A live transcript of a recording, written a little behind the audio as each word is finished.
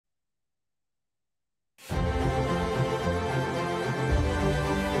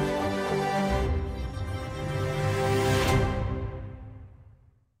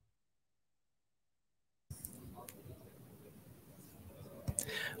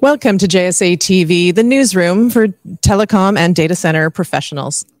Welcome to JSA TV, the newsroom for telecom and data center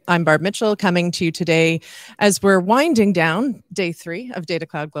professionals. I'm Barb Mitchell, coming to you today as we're winding down day 3 of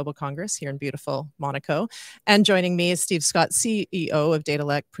Datacloud Global Congress here in beautiful Monaco. And joining me is Steve Scott, CEO of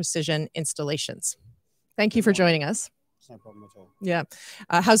Datalec Precision Installations. Thank you for joining us. No problem at all. Yeah.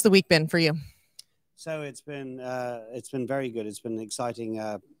 How's the week been for you? So it's been very good. It's been an exciting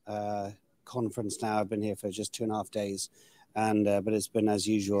conference now. I've been here for just 2.5 days. But it's been, as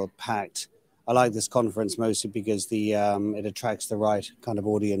usual, packed. I like this conference mostly because it attracts the right kind of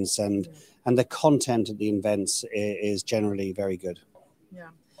audience, and the content at the events is generally very good. Yeah.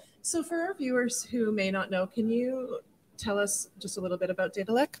 So for our viewers who may not know, can you tell us just a little bit about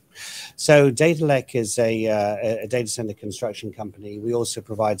Datalec? So Datalec is a data center construction company. We also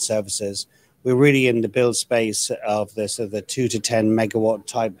provide services. We're really in the build space of the 2 to 10 megawatt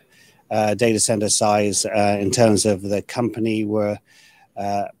type data center size. In terms of the company, we're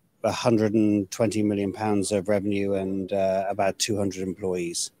 120 million pounds of revenue and about 200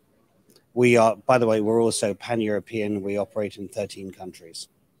 employees. We are, by the way, we're also pan-European. We operate in 13 countries.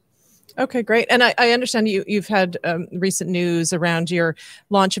 Okay, great. And I understand you've had recent news around your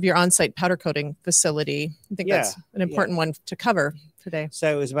launch of your on-site powder coating facility. I think that's an important one to cover today.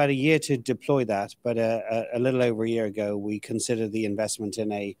 So it was about a year to deploy that, but a little over a year ago, we considered the investment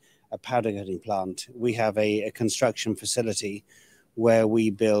in a powder coating plant. We have a construction facility where we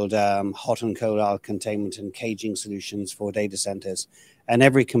build hot and cold aisle containment and caging solutions for data centers, and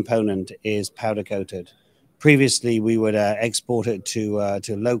every component is powder coated. Previously, we would export it to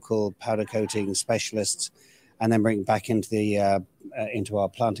local powder coating specialists, and then bring it back into our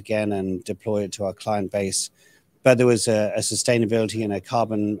plant again and deploy it to our client base. But there was a sustainability and a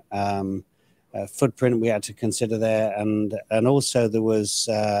carbon footprint we had to consider there, and also there was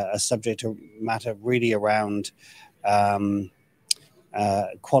a subject matter really around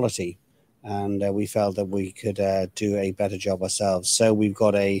quality, and we felt that we could do a better job ourselves. So we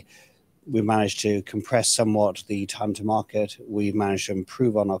managed to compress somewhat the time to market. We've managed to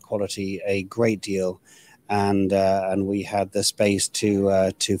improve on our quality a great deal, and we had the space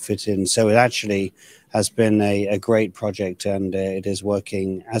to fit in. So it actually has been a great project, and it is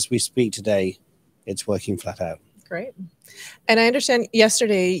working as we speak today. It's working flat out. Great. And I understand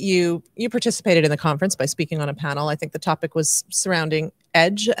yesterday you participated in the conference by speaking on a panel. I think the topic was surrounding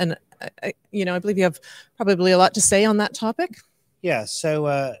edge, and I believe you have probably a lot to say on that topic. Yeah.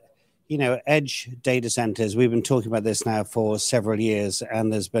 So edge data centers, we've been talking about this now for several years,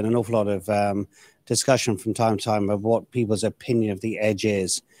 and there's been an awful lot of discussion from time to time of what people's opinion of the edge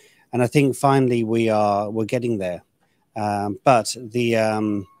is. And I think finally we're getting there.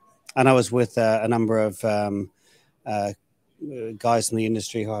 And I was with a number of guys in the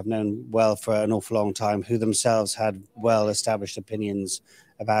industry who I've known well for an awful long time, who themselves had well-established opinions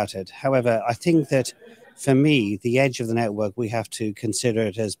about it. However, I think that for me, the edge of the network, we have to consider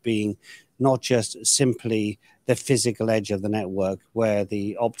it as being not just simply the physical edge of the network where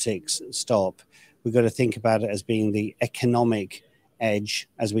the optics stop. We've got to think about it as being the economic edge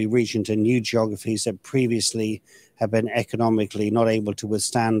as we reach into new geographies that previously have been economically not able to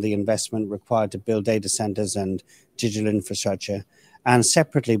withstand the investment required to build data centers and digital infrastructure. And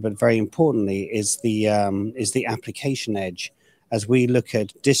separately, but very importantly, is the application edge. As we look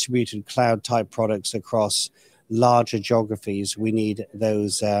at distributed cloud type products across larger geographies, we need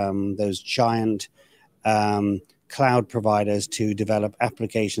those giant cloud providers to develop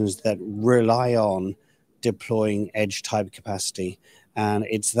applications that rely on deploying edge type capacity, and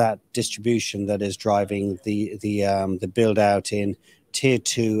it's that distribution that is driving the build out in tier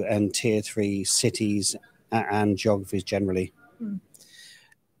 2 and tier 3 cities and geographies generally.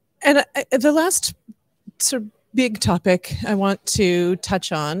 And the last sort of big topic I want to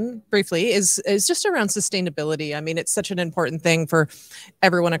touch on briefly is just around sustainability. I mean, it's such an important thing for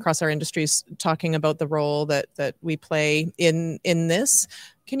everyone across our industries, talking about the role that we play in this.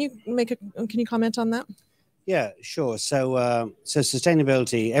 Can you comment on that? Yeah, sure. So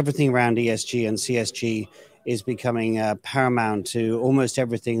sustainability, everything around ESG and CSG is becoming paramount to almost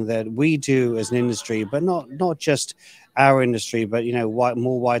everything that we do as an industry, but not just our industry, but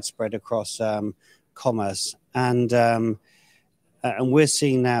more widespread across commerce. And we're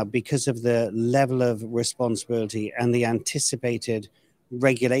seeing now, because of the level of responsibility and the anticipated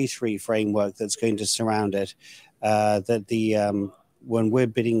regulatory framework that's going to surround it, that when we're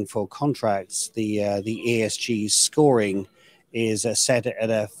bidding for contracts, the ESG scoring is set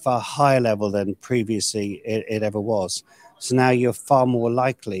at a far higher level than previously it ever was. So now you're far more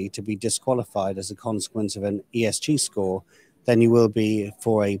likely to be disqualified as a consequence of an ESG score than you will be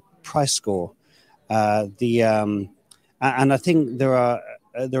for a price score. And I think there are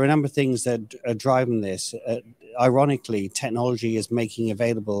there are a number of things that are driving this. Ironically, technology is making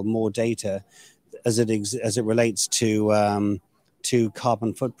available more data as it relates to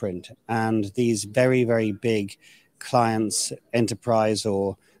carbon footprint, and these very big clients, enterprise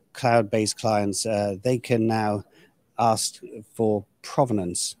or cloud-based clients, they can now ask for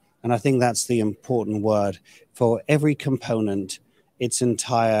provenance, and I think that's the important word for every component, its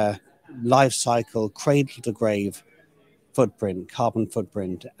entire life cycle, cradle to grave footprint, carbon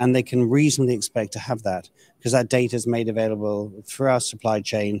footprint, and they can reasonably expect to have that because that data is made available through our supply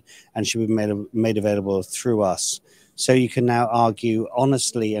chain and should be made available through us. So you can now argue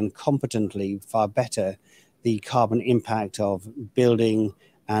honestly and competently far better the carbon impact of building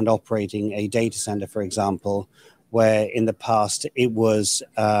and operating a data center, for example, where in the past it was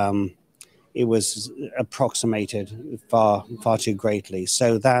approximated far too greatly.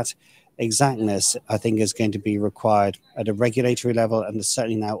 So that exactness, I think, is going to be required at a regulatory level, and is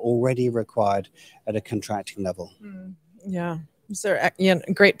certainly now already required at a contracting level. Yeah, those are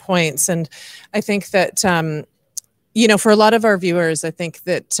great points. And I think that, you know, for a lot of our viewers, I think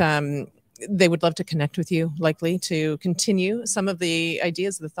that they would love to connect with you, likely to continue some of the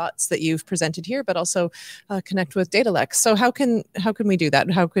ideas, the thoughts that you've presented here, but also connect with Datalec. So how can we do that?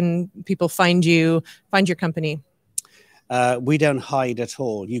 How can people find you, find your company? We don't hide at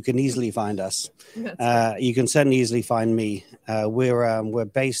all. You can easily find us. Right. You can certainly easily find me. We're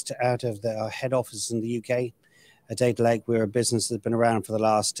based out of our head office in the UK. At Datalec, we're a business that's been around for the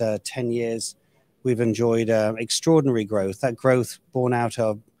last 10 years. We've enjoyed extraordinary growth. That growth born out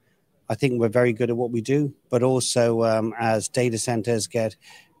of, I think we're very good at what we do, but also as data centers get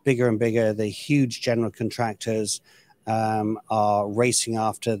bigger and bigger, the huge general contractors are racing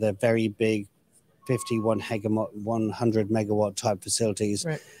after the very big 100 megawatt type facilities.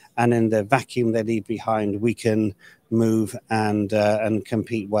 Right. And in the vacuum they leave behind, we can move and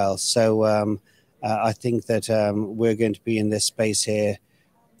compete well. So I think that we're going to be in this space here,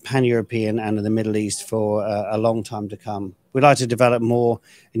 pan-European and in the Middle East, for a long time to come. We'd like to develop more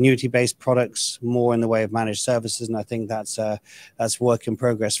annuity-based products, more in the way of managed services, and I think that's work in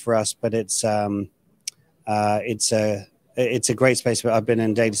progress for us. But it's a great space. I've been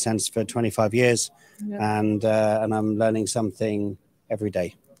in data centers for 25 years, yeah. and I'm learning something every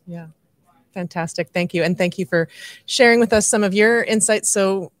day. Yeah, fantastic. Thank you, and thank you for sharing with us some of your insights,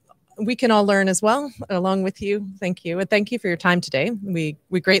 so we can all learn as well along with you. Thank you, and thank you for your time today. We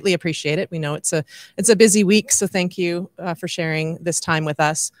greatly appreciate it. We know it's a busy week, so thank you for sharing this time with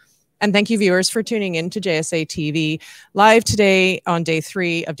us. And thank you, viewers, for tuning in to JSA TV live today on day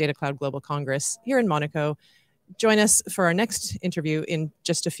 3 of Datacloud Global Congress here in Monaco. Join us for our next interview in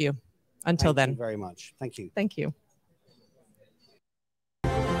just a few. Until then. Thank you very much. Thank you. Thank you.